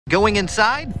Going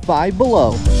inside, Five Below.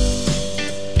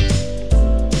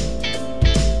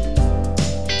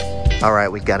 All right,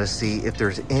 we gotta see if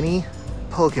there's any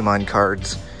Pokemon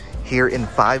cards here in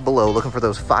Five Below. Looking for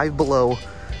those Five Below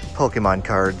Pokemon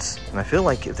cards. And I feel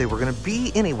like if they were gonna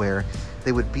be anywhere,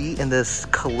 they would be in this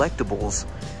collectibles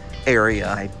area.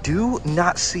 I do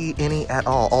not see any at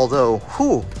all. Although,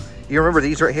 whew, you remember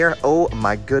these right here? Oh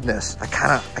my goodness. I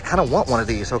kinda want one of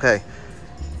these. Okay,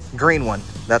 green one.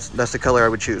 That's the color I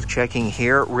would choose. Checking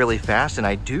here really fast, and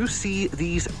I do see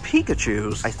these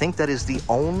Pikachus. I think that is the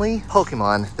only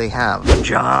Pokemon they have.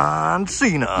 John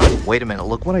Cena. Wait a minute,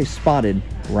 look what I spotted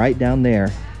right down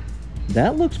there.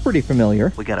 That looks pretty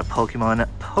familiar. We got a Pokemon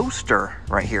poster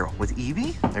right here with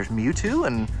Eevee. There's Mewtwo,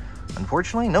 and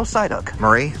unfortunately, no Psyduck.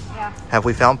 Marie? Yeah. Have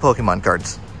we found Pokemon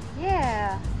cards?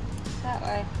 Yeah, that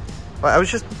way. Well, I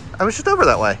was just over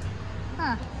that way.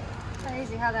 Huh,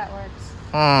 crazy how that works.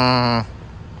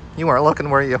 You weren't looking,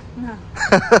 were you? No.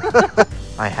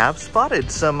 I have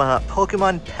spotted some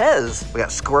Pokemon Pez. We got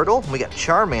Squirtle, we got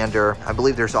Charmander. I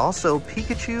believe there's also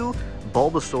Pikachu,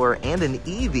 Bulbasaur, and an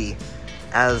Eevee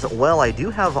as well. I do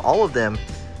have all of them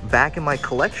back in my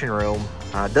collection room.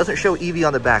 Doesn't show Eevee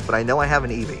on the back, but I know I have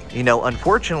an Eevee. You know,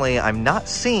 unfortunately, I'm not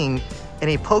seeing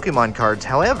any Pokemon cards.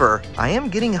 However, I am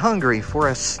getting hungry for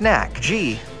a snack.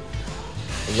 Gee,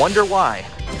 wonder why.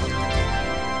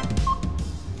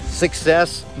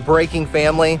 Success breaking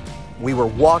family. We were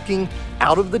walking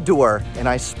out of the door and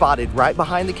I spotted right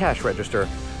behind the cash register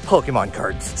Pokemon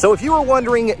cards. So if you were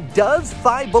wondering, does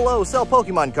Five Below sell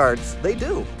Pokemon cards? They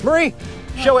do. Marie,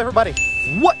 show everybody.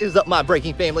 What is up, my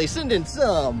breaking family? Sending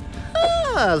some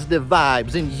positive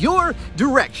vibes in your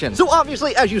direction. So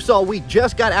obviously, as you saw, we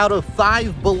just got out of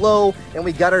Five Below and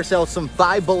we got ourselves some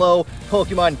Five Below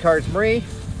Pokemon cards. Marie,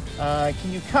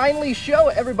 can you kindly show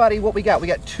everybody what we got? We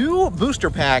got 2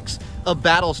 booster packs of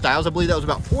Battle Styles. I believe that was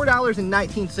about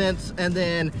 $4.19, and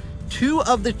then 2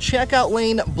 of the Checkout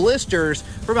Lane blisters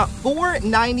for about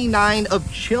 $4.99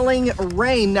 of Chilling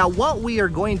Rain. Now, what we are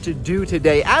going to do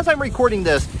today, as I'm recording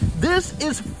this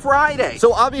is Friday.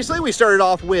 So obviously we started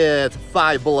off with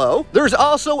Five Below. There's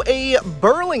also a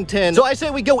Burlington. So I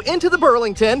say we go into the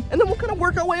Burlington and then we'll kind of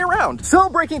work our way around. So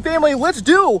breaking family, let's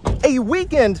do a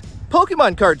weekend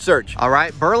Pokemon card search. All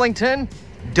right, Burlington,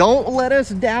 don't let us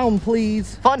down,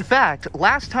 please. Fun fact,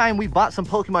 last time we bought some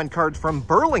Pokemon cards from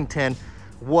Burlington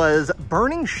was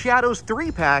Burning Shadows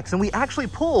 3 packs, and we actually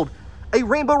pulled a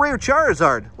Rainbow Rare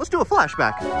Charizard. Let's do a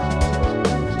flashback.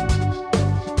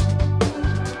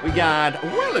 We got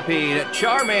Whirlipede,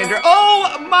 Charmander.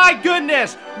 Oh my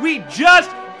goodness, we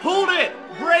just pulled it.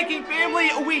 Breaking family,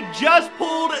 we just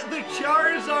pulled the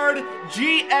Charizard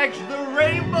GX, the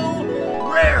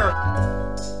Rainbow Rare.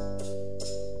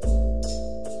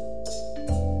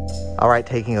 All right,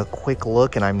 taking a quick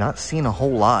look, and I'm not seeing a whole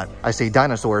lot. I see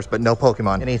dinosaurs, but no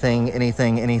Pokemon.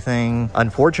 Anything.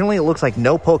 Unfortunately, it looks like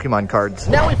no Pokemon cards.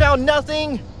 Now we found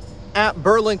nothing at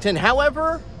Burlington.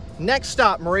 However, next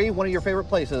stop, Marie, one of your favorite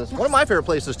places. Yes. One of my favorite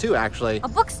places too, actually. A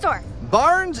bookstore.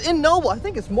 Barnes & Noble. I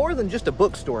think it's more than just a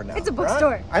bookstore now. It's a bookstore.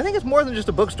 Right? I think it's more than just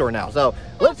a bookstore now. So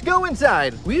let's go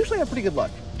inside. We usually have pretty good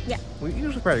luck. Yeah. We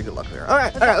usually pretty good luck there. All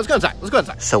right, let's go inside. Let's go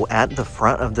inside. So at the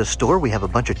front of the store, we have a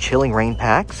bunch of Chilling Rain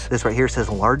packs. This right here says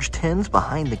large tins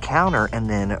behind the counter. And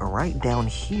then right down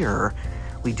here,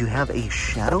 we do have a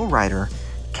Shadow Rider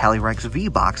Calyrex V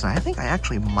box. And I think I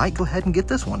actually might go ahead and get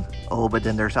this one. Oh, but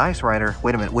then there's Ice Rider.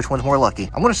 Wait a minute, which one's more lucky?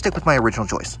 I'm gonna stick with my original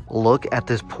choice. Look at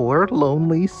this poor,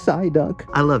 lonely Psyduck.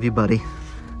 I love you, buddy.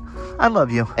 I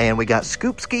love you. And we got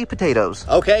Scoop Ski potatoes.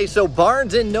 Okay, so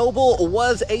Barnes & Noble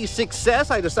was a success.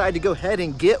 I decided to go ahead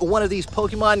and get one of these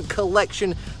Pokemon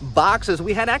collection boxes.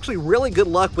 We had actually really good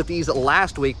luck with these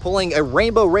last week, pulling a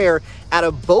Rainbow Rare out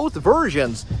of both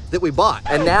versions that we bought.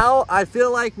 And now I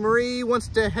feel like Marie wants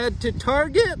to head to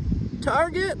Target.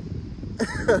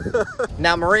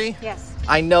 Now, Marie. Yes.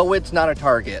 I know it's not a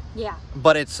Target. Yeah.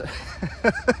 But it's...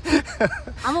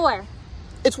 I'm aware.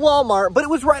 It's Walmart, but it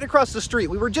was right across the street.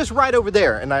 We were just right over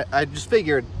there, and I just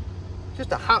figured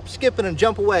just a hop, skip, and a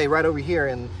jump away right over here.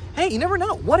 And hey, you never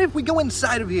know. What if we go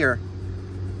inside of here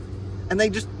and they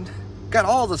just got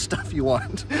all the stuff you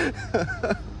want?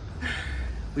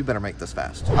 We better make this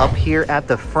fast. Up here at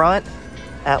the front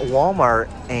at Walmart,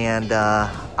 and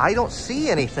I don't see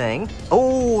anything.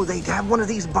 Oh, they have one of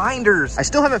these binders. I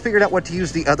still haven't figured out what to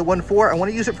use the other one for. I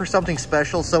want to use it for something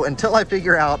special, so until I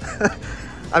figure out...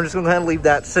 I'm just gonna go ahead and leave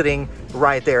that sitting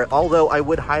right there. Although I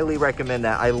would highly recommend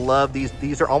that. I love these.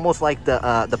 These are almost like the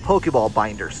Pokeball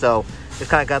binder. So it's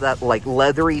kind of got that like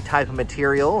leathery type of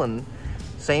material, and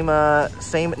Same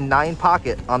 9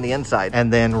 pocket on the inside.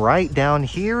 And then right down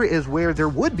here is where there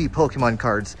would be Pokemon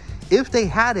cards, if they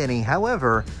had any.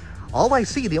 However, all I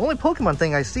see, the only Pokemon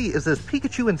thing I see is this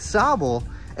Pikachu and Sobble,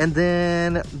 and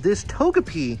then this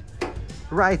Togepi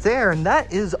right there, and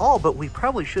that is all. But we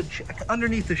probably should check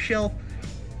underneath the shelf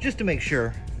just to make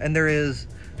sure. And there is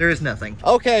nothing.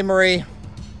 Okay, Marie,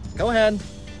 go ahead.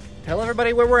 Tell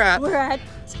everybody where we're at. We're at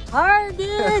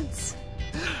Target.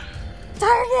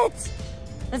 Target.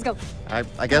 Let's go.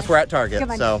 I guess we're at Target.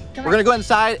 So we're gonna go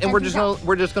inside and we're just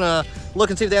gonna look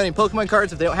and see if they have any Pokemon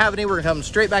cards. If they don't have any, we're gonna come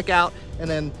straight back out, and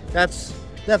then that's.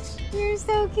 You're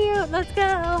so cute. Let's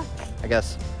go. I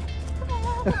guess.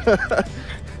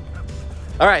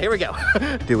 All right, here we go.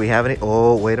 Do we have any?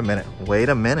 Oh, wait a minute. Wait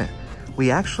a minute.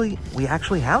 We actually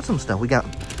have some stuff. We got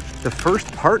the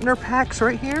first partner packs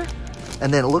right here,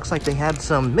 and then it looks like they had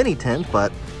some mini tins,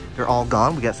 but they're all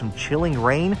gone. We got some Chilling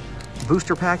Rain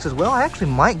booster packs as well. I actually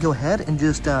might go ahead and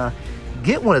just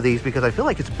get one of these because I feel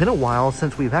like it's been a while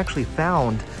since we've actually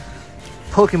found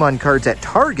Pokemon cards at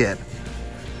Target.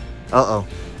 Uh-oh.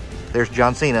 There's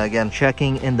John Cena again.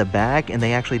 Checking in the back, and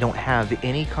they actually don't have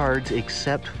any cards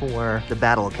except for the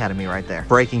Battle Academy right there.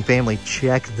 Breaking family,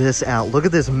 check this out. Look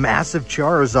at this massive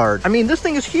Charizard. I mean, this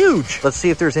thing is huge. Let's see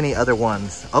if there's any other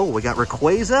ones. Oh, we got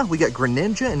Rayquaza, we got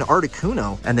Greninja, and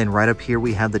Articuno. And then right up here,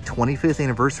 we have the 25th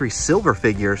anniversary silver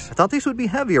figures. I thought these would be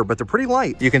heavier, but they're pretty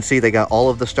light. You can see they got all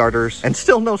of the starters and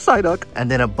still no Psyduck. And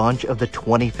then a bunch of the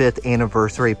 25th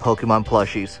anniversary Pokemon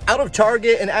plushies. Out of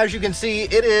Target, and as you can see,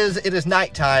 it is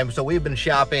nighttime, so we've been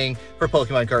shopping for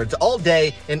Pokemon cards all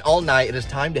day and all night. It is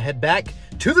time to head back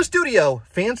to the studio.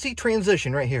 Fancy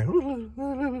transition right here.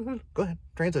 Go ahead,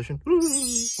 transition.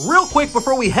 Real quick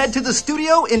before we head to the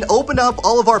studio and open up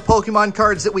all of our Pokemon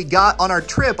cards that we got on our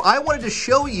trip, I wanted to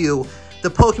show you the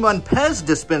Pokemon Pez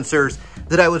dispensers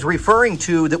that I was referring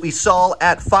to that we saw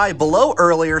at Five Below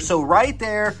earlier. So right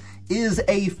there is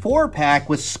a 4-pack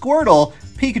with Squirtle,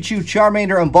 Pikachu,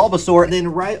 Charmander, and Bulbasaur. And then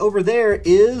right over there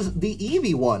is the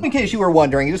Eevee one. In case you were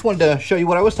wondering, I just wanted to show you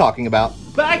what I was talking about.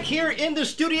 Back here in the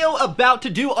studio, about to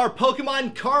do our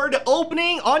Pokemon card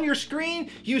opening. On your screen,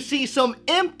 you see some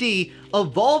empty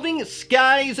Evolving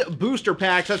Skies booster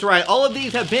packs. That's right, all of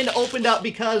these have been opened up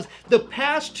because the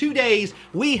past 2 days,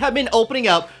 we have been opening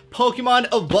up Pokemon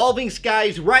Evolving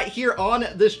Skies right here on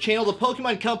this channel. The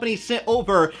Pokemon Company sent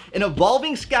over an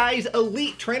Evolving Skies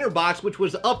Elite Trainer box, which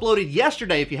was uploaded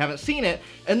yesterday if you haven't seen it.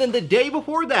 And then the day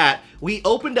before that, we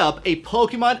opened up a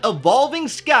Pokemon Evolving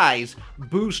Skies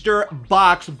booster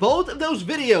box. Both of those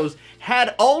videos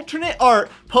had alternate art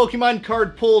Pokemon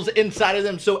card pulls inside of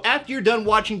them. So after you're done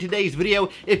watching today's video,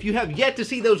 if you have yet to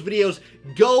see those videos,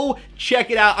 go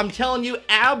check it out. I'm telling you,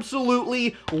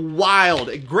 absolutely wild.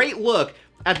 A great look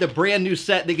at the brand new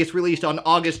set that gets released on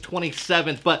August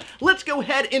 27th. But let's go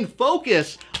ahead and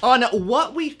focus on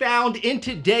what we found in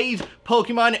today's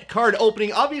Pokemon card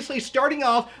opening. Obviously, starting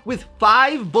off with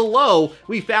Five Below,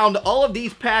 we found all of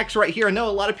these packs right here. I know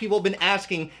a lot of people have been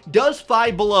asking, does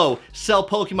Five Below sell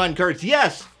Pokemon cards?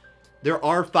 Yes, there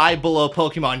are Five Below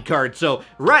Pokemon cards. So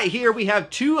right here we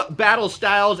have 2 Battle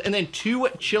Styles and then 2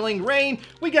 Chilling Rain.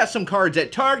 We got some cards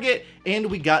at Target and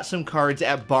we got some cards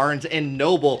at Barnes &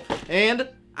 Noble. And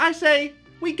I say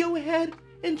we go ahead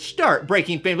and start,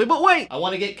 Breaking Family. But wait, I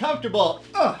want to get comfortable.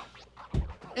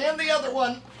 And the other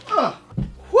one.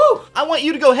 Whew! I want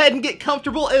you to go ahead and get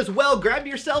comfortable as well. Grab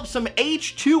yourself some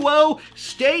H2O.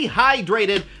 Stay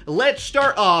hydrated. Let's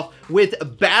start off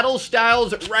with Battle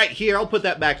Styles right here. I'll put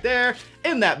that back there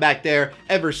and that back there.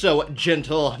 Ever so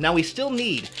gentle. Now we still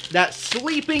need that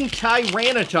Sleeping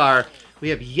Tyranitar. We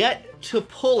have yet to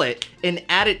pull it and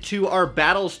add it to our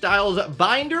Battle Styles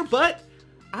binder, but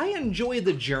I enjoy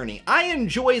the journey. I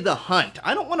enjoy the hunt.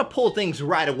 I don't want to pull things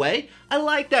right away. I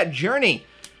like that journey.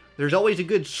 There's always a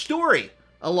good story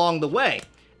along the way.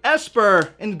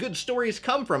 Esper, and good stories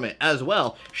come from it as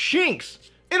well. Shinx,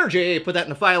 Energy, put that in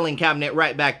the filing cabinet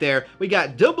right back there. We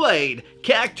got Doublade,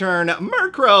 Cacturn,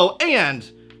 Murkrow, and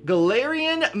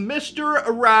Galarian Mr.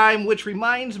 Rhyme, which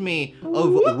reminds me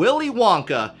of Willy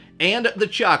Wonka and the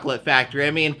Chocolate Factory.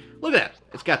 I mean, look at that.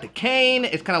 It's got the cane.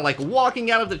 It's kind of like walking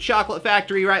out of the Chocolate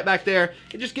Factory right back there.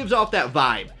 It just gives off that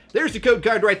vibe. There's the code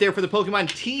card right there for the Pokemon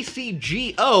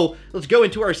TCGO. Let's go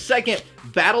into our second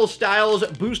Battle Styles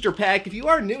booster pack. If you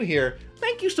are new here,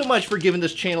 thank you so much for giving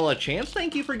this channel a chance.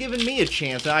 Thank you for giving me a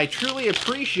chance. I truly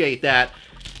appreciate that.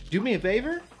 Do me a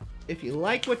favor. If you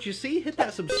like what you see, hit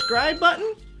that subscribe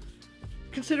button.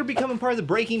 Consider becoming part of the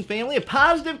Breaking family, a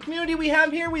positive community we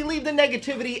have here. We leave the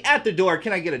negativity at the door.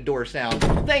 Can I get a door sound?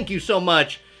 Thank you so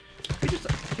much.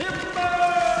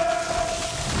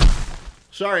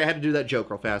 Sorry, I had to do that joke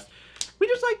real fast. We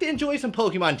just like to enjoy some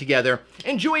Pokemon together,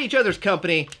 enjoy each other's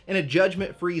company in a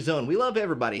judgment-free zone. We love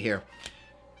everybody here.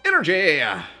 Energy,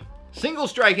 Single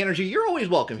Strike Energy, you're always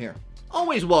welcome here.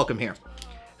 Always welcome here.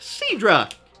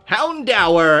 Seadra,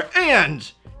 Houndour,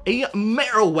 and a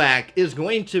Marowak is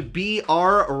going to be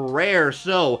our rare.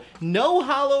 So, no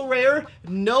Holo Rare,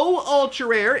 no Ultra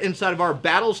Rare inside of our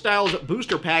Battle Styles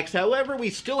booster packs. However, we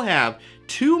still have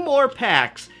 2 more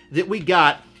packs that we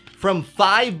got from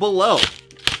Five Below.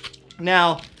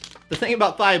 Now, the thing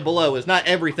about Five Below is not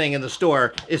everything in the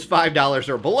store is $5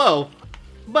 or below,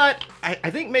 but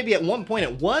I think maybe at one point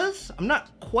it was. I'm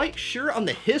not quite sure on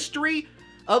the history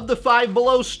of the Five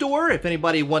Below store. If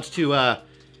anybody wants to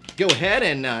go ahead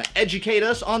and educate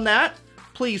us on that,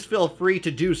 please feel free to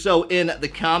do so in the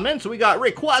comments. We got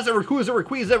Rayquaza,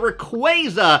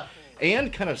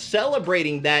 and kind of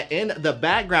celebrating that in the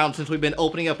background since we've been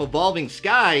opening up Evolving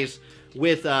Skies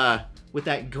with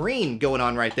that green going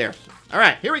on right there. All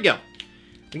right, here we go.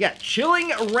 We got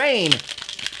Chilling Rain.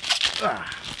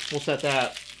 We'll set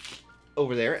that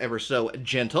over there, ever so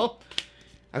gentle.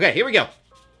 Okay, here we go.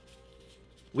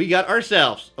 We got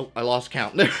ourselves... Oh, I lost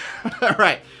count. All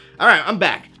right, I'm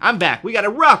back. We got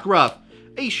a Rockruff,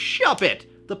 a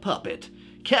Shuppet, the Puppet,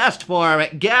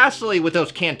 Castform, Ghastly with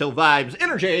those Kanto vibes,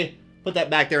 Energy. Put that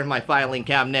back there in my filing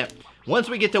cabinet. Once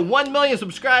we get to 1 million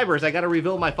subscribers, I got to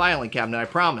reveal my filing cabinet, I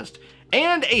promised.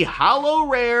 And a Holo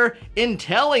Rare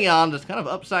Inteleon that's kind of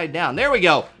upside down. There we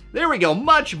go.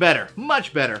 Much better.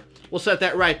 We'll set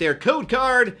that right there. Code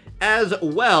card as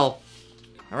well.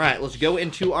 All right, let's go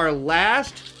into our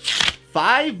last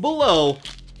Five Below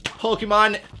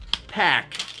Pokemon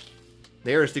pack.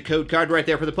 There's the code card right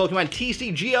there for the Pokemon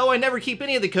TCGO. I never keep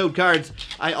any of the code cards.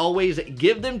 I always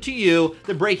give them to you,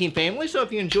 the Breaking family. So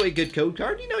if you enjoy a good code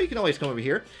card, you know you can always come over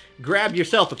here, grab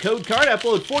yourself a code card. I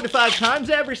upload 4 to 5 times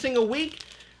every single week.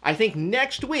 I think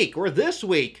next week or this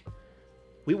week,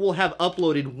 we will have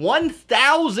uploaded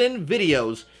 1,000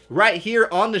 videos right here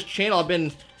on this channel. I've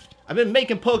been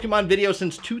making Pokemon videos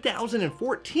since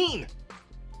 2014.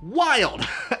 Wild.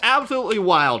 Absolutely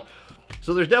wild.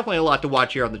 So there's definitely a lot to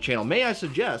watch here on the channel. May I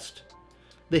suggest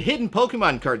the Hidden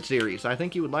Pokemon card series? I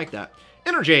think you would like that.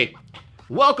 Energy,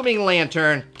 Welcoming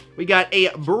Lantern. We got a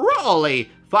Brawly,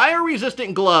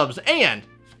 Fire-Resistant Gloves, and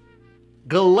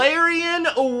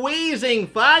Galarian Wheezing.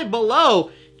 Five Below,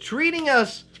 treating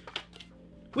us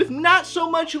with not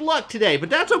so much luck today, but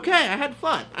that's okay. I had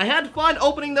fun.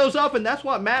 Opening those up, and that's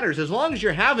what matters. As long as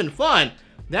you're having fun,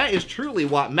 that is truly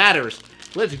what matters.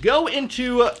 Let's go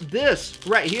into this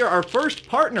right here, our first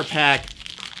partner pack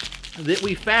that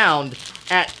we found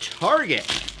at Target.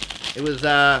 It was,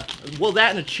 well,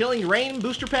 that and a Chilling Rain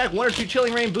booster pack, 1 or 2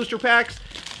 Chilling Rain booster packs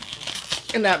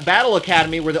in that Battle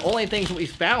Academy were the only things that we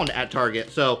found at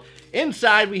Target. So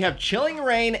inside we have Chilling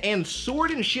Rain and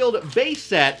Sword and Shield base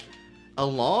set,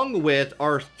 along with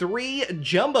our 3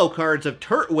 jumbo cards of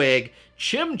Turtwig,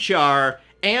 Chimchar,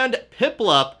 and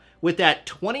Piplup, with that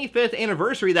 25th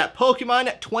anniversary, that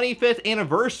Pokemon 25th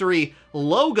anniversary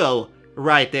logo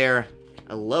right there.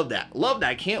 I love that.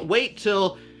 I can't wait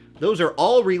till those are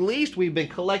all released. We've been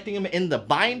collecting them in the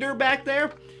binder back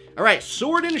there. All right,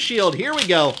 Sword and Shield, here we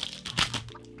go. I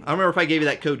don't remember if I gave you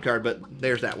that code card, but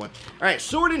there's that one. All right,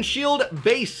 Sword and Shield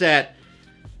base set.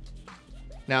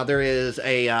 Now, there is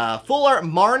a full art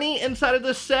Marnie inside of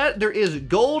this set. There is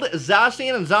Gold,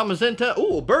 Zacian, and Zamazenta.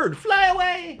 Ooh, bird, fly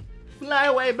away! Fly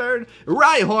away, bird.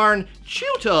 Rhyhorn,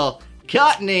 Chewtle,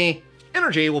 Cottony,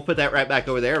 Energy. We'll put that right back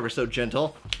over there. We're so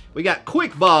gentle. We got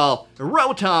Quick Ball,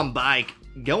 Rotom Bike,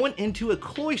 going into a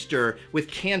Cloyster with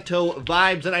Kanto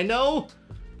vibes. And I know,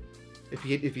 if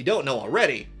you don't know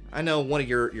already, I know one of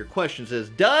your questions is,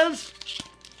 does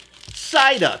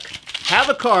Psyduck have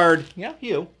a card? Yeah,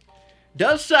 you.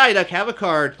 Does Psyduck have a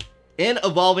card in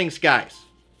Evolving Skies?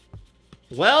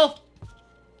 Well,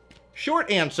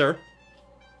 short answer,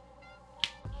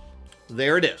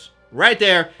 there it is. Right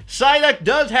there. Psyduck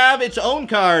does have its own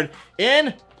card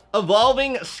in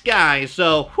Evolving Skies.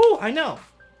 So, whew, I know.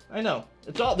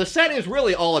 It's all, the set is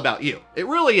really all about you. It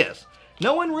really is.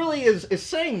 No one really is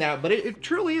saying that, but it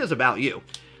truly is about you.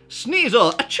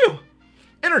 Sneasel, achoo,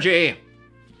 Energy.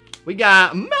 We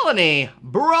got Melanie,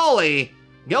 Brawly,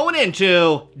 going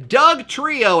into Doug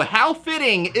Trio. How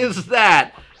fitting is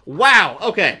that? Wow,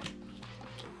 okay.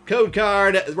 Code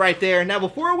card right there. Now,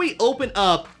 before we open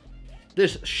up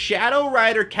this Shadow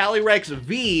Rider Calyrex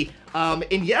V,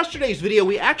 in yesterday's video,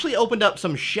 we actually opened up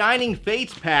some Shining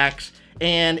Fates packs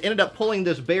and ended up pulling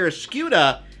this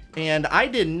Barraskewda, and I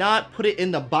did not put it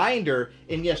in the binder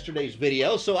in yesterday's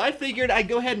video, so I figured I'd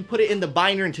go ahead and put it in the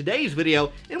binder in today's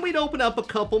video, and we'd open up a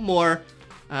couple more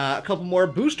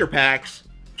booster packs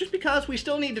just because we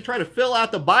still need to try to fill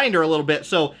out the binder a little bit.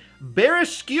 So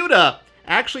Barraskewda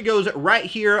actually goes right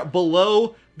here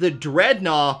below the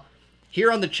Dreadnought.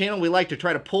 Here on the channel, we like to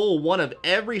try to pull one of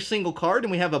every single card,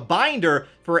 and we have a binder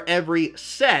for every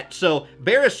set. So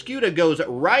Barraskewda goes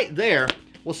right there.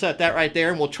 We'll set that right there,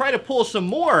 and we'll try to pull some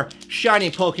more shiny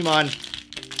Pokemon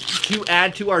to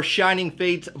add to our Shining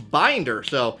Fates binder.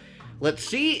 So let's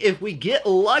see if we get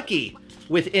lucky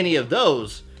with any of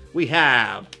those. We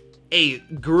have a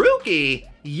Grookey,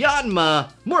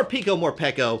 Yanma,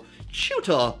 Morpeko,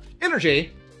 Chuta,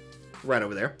 Energy, right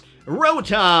over there,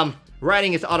 Rotom,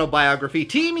 writing his autobiography,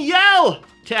 Team Yell,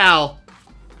 Tal,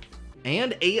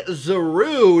 and a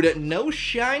Zarude. No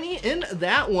shiny in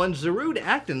that one. Zarude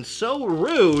acting so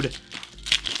rude.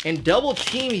 And double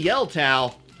Team Yell,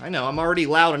 Tal. I know, I'm already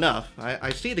loud enough. I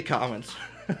see the comments.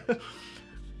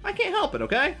 I can't help it,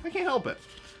 okay? I can't help it.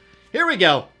 Here we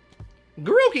go.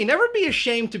 Grookey, never be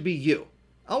ashamed to be you.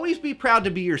 Always be proud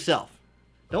to be yourself.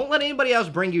 Don't let anybody else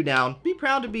bring you down. Be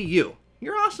proud to be you.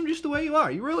 You're awesome just the way you are.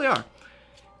 You really are.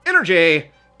 Energy,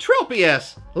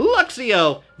 Tropius,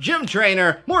 Luxio, Gym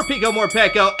Trainer,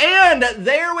 Morpeko, and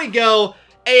there we go.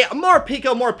 A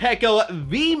Morpeko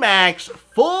VMAX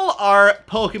Full Art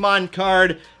Pokemon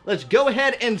card. Let's go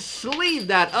ahead and sleeve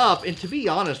that up. And to be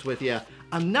honest with you,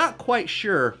 I'm not quite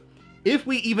sure if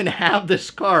we even have this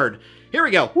card. Here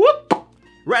we go. Whoop!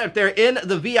 Right up there in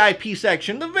the VIP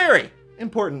section, the very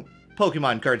important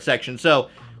Pokemon card section. So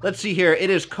let's see here.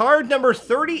 It is card number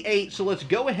 38. So let's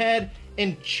go ahead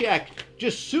and check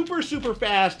just super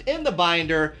fast in the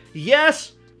binder.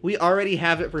 Yes, we already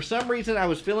have it. For some reason, I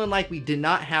was feeling like we did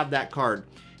not have that card.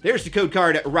 There's the code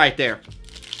card right there.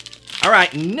 All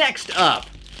right, next up.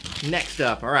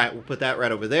 All right, we'll put that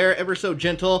right over there. Ever so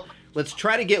gentle. Let's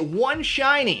try to get one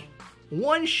shiny.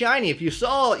 One shiny. If you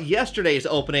saw yesterday's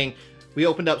opening, we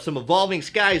opened up some Evolving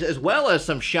Skies as well as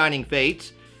some Shining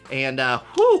Fates. And,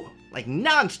 whew, like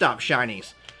non-stop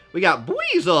shinies. We got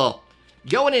Buizel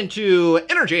going into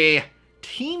Energy,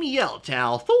 Team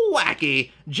Yelltow,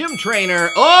 Thwacky, Gym Trainer.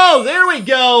 Oh, there we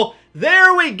go.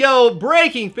 There we go.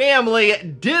 Breaking Family,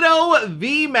 Ditto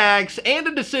VMAX, and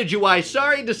a Decidueye.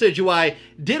 Sorry, Decidueye.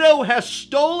 Ditto has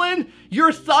stolen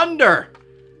your thunder.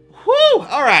 Whew.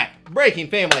 All right. Breaking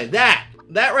Family. That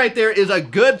right there is a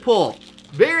good pull.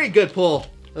 Very good pull.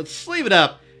 Let's sleeve it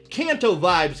up. Kanto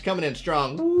vibes coming in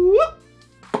strong. Whoop.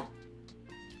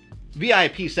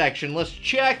 VIP section. Let's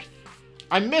check.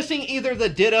 I'm missing either the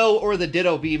Ditto or the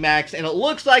Ditto VMAX, and it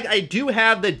looks like I do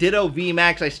have the Ditto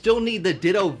VMAX. I still need the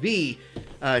Ditto V,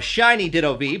 shiny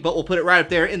Ditto V, but we'll put it right up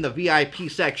there in the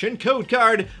VIP section. Code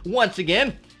card once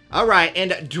again. All right,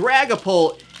 and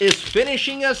Dragapult is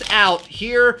finishing us out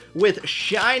here with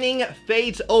Shining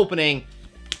Fates opening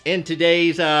in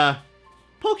today's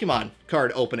Pokemon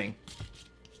card opening.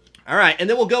 All right, and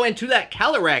then we'll go into that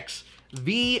Calyrex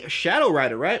V Shadow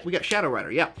Rider, right? We got Shadow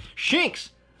Rider, yeah.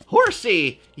 Shinx,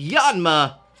 Horsey,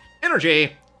 Yanma,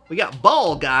 Energy. We got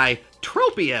Ball Guy,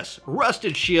 Tropius,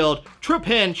 Rusted Shield,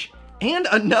 Trapinch, and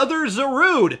another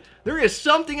Zarude. There is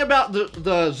something about the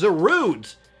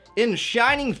Zarudes in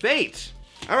Shining Fates.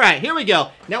 All right, here we go.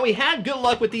 Now, we had good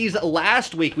luck with these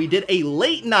last week. We did a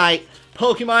late night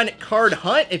Pokemon card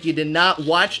hunt. If you did not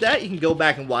watch that, you can go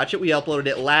back and watch it. We uploaded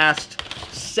it last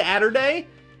Saturday,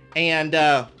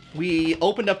 and we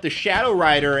opened up the Shadow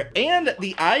Rider and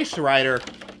the Ice Rider,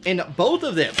 and both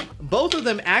of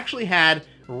them actually had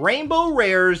rainbow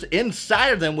rares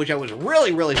inside of them, which I was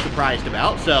really surprised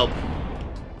about. So,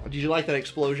 did you like that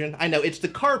explosion? I know, it's the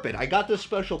carpet. I got this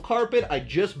special carpet. I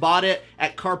just bought it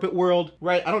at Carpet World,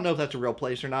 right? I don't know if that's a real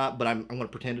place or not, but I'm going to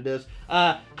pretend it is.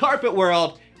 Carpet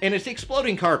World, and it's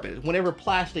exploding carpet. Whenever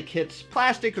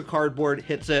plastic or cardboard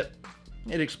hits it,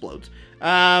 it explodes.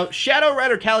 Shadow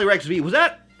Rider Calyrex V. Was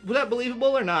that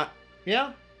believable or not?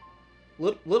 Yeah?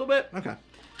 Little bit? Okay.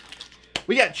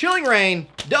 We got Chilling Rain,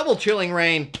 Double Chilling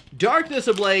Rain, Darkness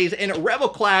Ablaze, and Rebel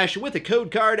Clash with a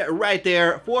code card right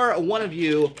there for one of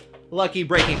you lucky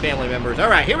Breaking Family members. All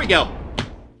right, here we go.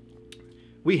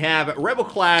 We have Rebel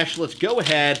Clash. Let's go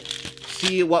ahead,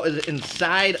 see what was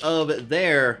inside of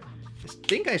there. I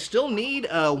think I still need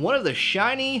one of the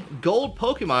shiny gold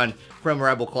Pokemon from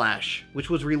Rebel Clash, which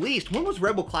was released. When was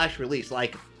Rebel Clash released?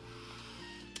 Like,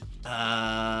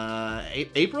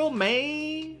 April,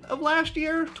 May of last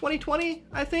year, 2020,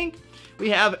 I think.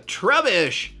 We have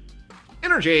Trubbish,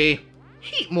 Energy,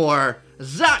 Heatmore,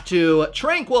 Xatu,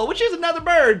 Tranquil, which is another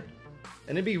bird.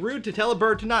 And it'd be rude to tell a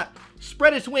bird to not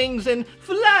spread its wings and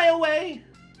fly away.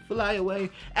 Fly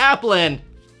away. Applin,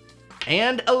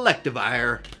 and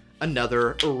Electivire,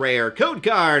 another rare code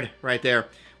card right there.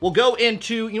 we'll go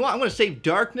into, you know what, I'm going to save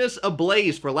Darkness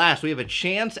Ablaze for last. We have a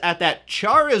chance at that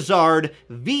Charizard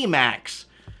VMAX.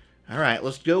 All right,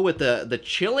 let's go with the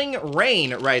Chilling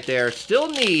Reign right there. Still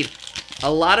need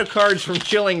a lot of cards from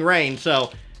Chilling Reign,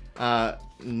 so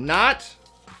not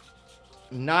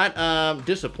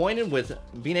disappointed with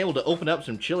being able to open up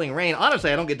some Chilling Reign.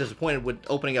 Honestly, I don't get disappointed with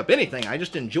opening up anything. I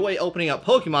just enjoy opening up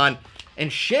Pokemon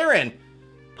and sharing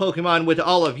Pokemon with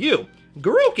all of you.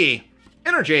 Grookey,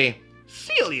 Energy,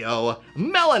 Celio,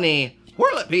 Melanie,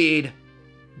 Whirlipede,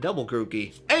 Double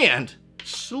Grookey, and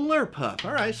Slurpuff.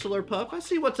 All right, Slurpuff. I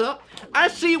see what's up. I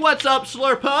see what's up,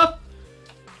 Slurpuff.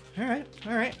 All right,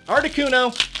 all right.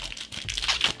 Articuno.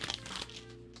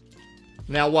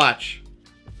 Now watch.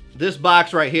 This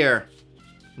box right here.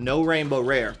 No Rainbow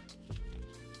Rare.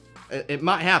 It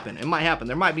might happen. It might happen.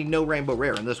 There might be no Rainbow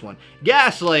Rare in this one.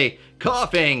 Ghastly,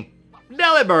 Coughing,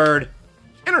 Delibird,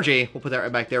 Energy. We'll put that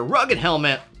right back there. Rugged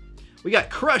Helmet. We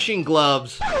got Crushing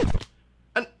Gloves.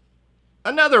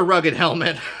 Another Rugged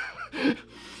Helmet.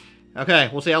 Okay,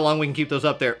 we'll see how long we can keep those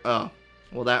up there. Oh,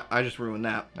 well, that I just ruined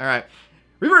that. All right.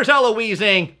 Reverse Hollow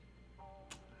Weezing.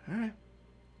 All right.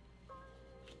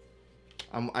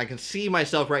 I can see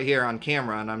myself right here on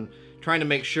camera, and I'm trying to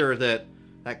make sure that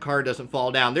that card doesn't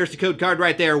fall down. There's the code card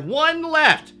right there. One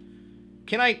left.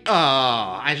 Can I?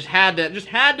 Oh, I just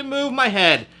had to move my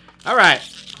head. All right.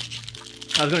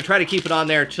 I was going to try to keep it on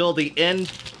there till the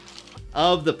end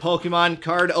of the Pokemon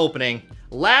card opening.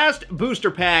 Last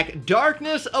booster pack,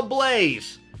 Darkness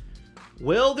Ablaze.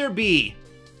 Will there be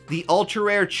the ultra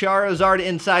rare Charizard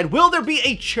inside? Will there be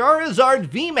a Charizard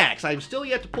VMAX? I've still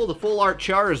yet to pull the full art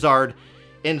Charizard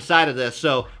inside of this.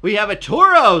 So we have a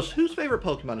Tauros. Whose favorite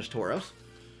Pokemon is Tauros?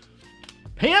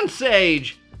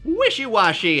 Pansage,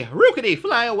 Wishy-Washy, Rookity,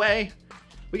 Fly Away.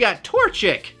 We got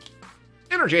Torchic,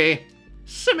 Energy,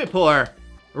 Simipour,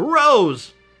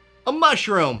 Rose, a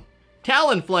Mushroom,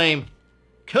 Talonflame,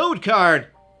 Code Card,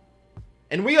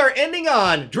 and we are ending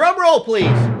on, drum roll please,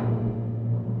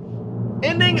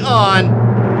 ending on,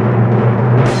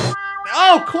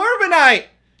 oh, Corviknight!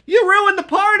 You ruined the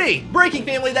party! Breaking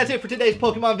family, that's it for today's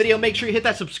Pokemon video. Make sure you hit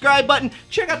that subscribe button.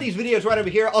 Check out these videos right over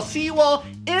here. I'll see you all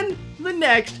in the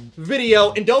next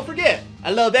video. And don't forget,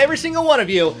 I love every single one of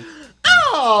you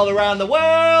all around the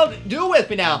world. Do it with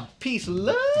me now. Peace,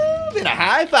 love, and a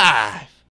high five.